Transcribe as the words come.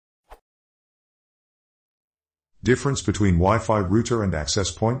Difference between Wi-Fi router and access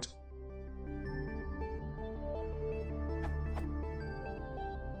point?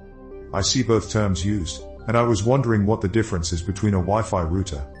 I see both terms used, and I was wondering what the difference is between a Wi-Fi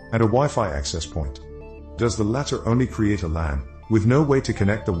router and a Wi-Fi access point. Does the latter only create a LAN, with no way to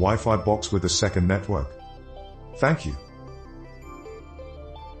connect the Wi-Fi box with a second network? Thank you.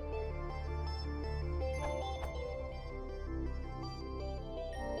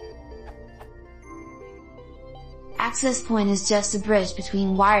 Access point is just a bridge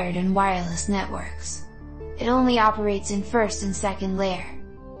between wired and wireless networks. It only operates in first and second layer.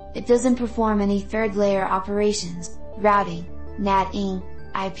 It doesn't perform any third layer operations, routing, NATing,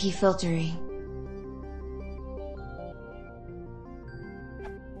 IP filtering.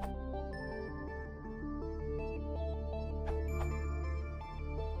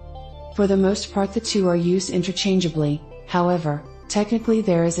 For the most part the two are used interchangeably, however, technically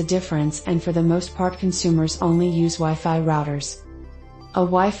there is a difference, and for the most part consumers only use Wi-Fi routers. A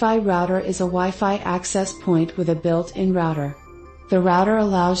Wi-Fi router is a Wi-Fi access point with a built-in router. The router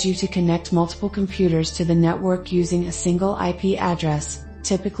allows you to connect multiple computers to the network using a single IP address,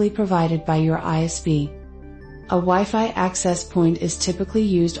 typically provided by your ISP. A Wi-Fi access point is typically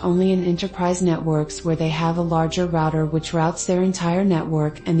used only in enterprise networks where they have a larger router which routes their entire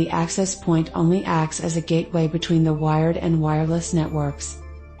network, and the access point only acts as a gateway between the wired and wireless networks.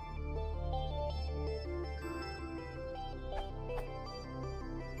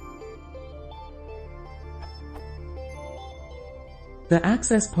 The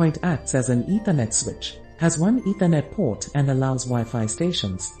access point acts as an Ethernet switch, has one Ethernet port, and allows Wi-Fi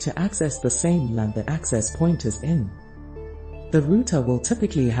stations to access the same LAN the access point is in. The router will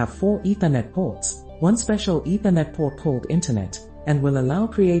typically have 4 Ethernet ports, one special Ethernet port called Internet, and will allow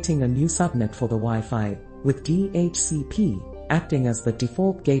creating a new subnet for the Wi-Fi, with DHCP acting as the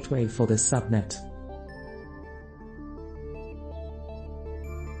default gateway for this subnet.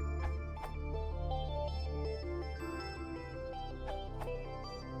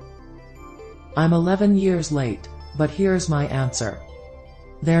 I'm 11 years late, but here's my answer.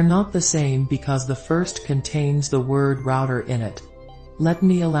 They're not the same because the first contains the word router in it. Let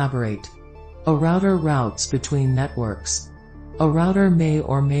me elaborate. A router routes between networks. A router may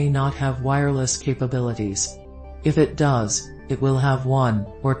or may not have wireless capabilities. If it does, it will have 1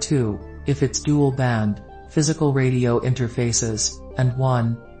 or 2, if it's dual band, physical radio interfaces, and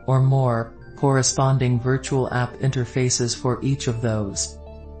 1 or more corresponding virtual app interfaces for each of those.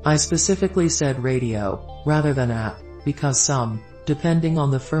 I specifically said radio, rather than app, because some, depending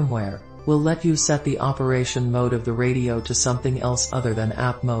on the firmware, will let you set the operation mode of the radio to something else other than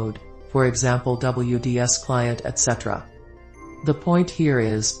app mode, for example WDS client, etc. The point here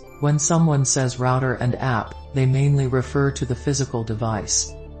is, when someone says router and app, they mainly refer to the physical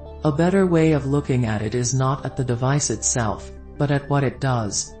device. A better way of looking at it is not at the device itself, but at what it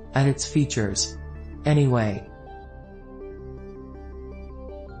does, at its features. Anyway.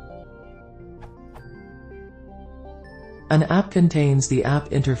 An app contains the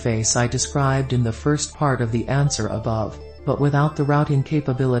app interface I described in the first part of the answer above, but without the routing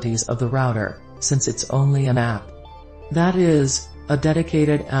capabilities of the router, since it's only an app. That is, a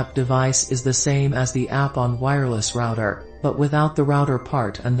dedicated app device is the same as the app on wireless router, but without the router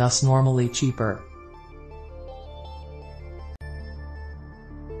part and thus normally cheaper.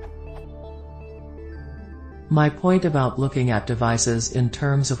 My point about looking at devices in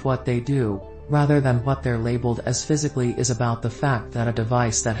terms of what they do, rather than what they're labeled as physically, is about the fact that a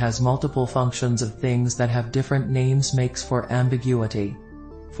device that has multiple functions of things that have different names makes for ambiguity.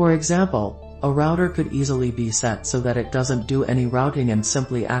 For example, a router could easily be set so that it doesn't do any routing and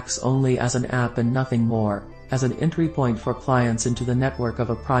simply acts only as an app and nothing more, as an entry point for clients into the network of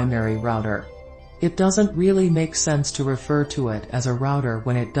a primary router. It doesn't really make sense to refer to it as a router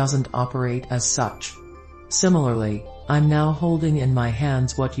when it doesn't operate as such. Similarly, I'm now holding in my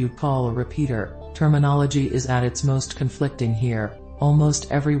hands what you'd call a repeater. Terminology is at its most conflicting here, almost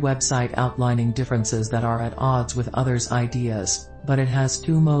every website outlining differences that are at odds with others' ideas, but it has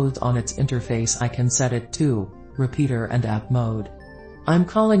 2 modes on its interface I can set it to, repeater and app mode. I'm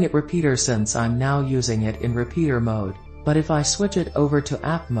calling it repeater since I'm now using it in repeater mode, but if I switch it over to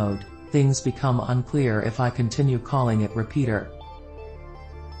app mode, things become unclear if I continue calling it repeater.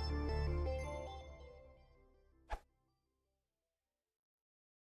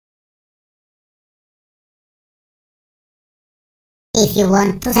 If you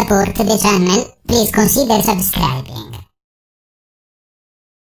want to support the channel, please consider subscribing.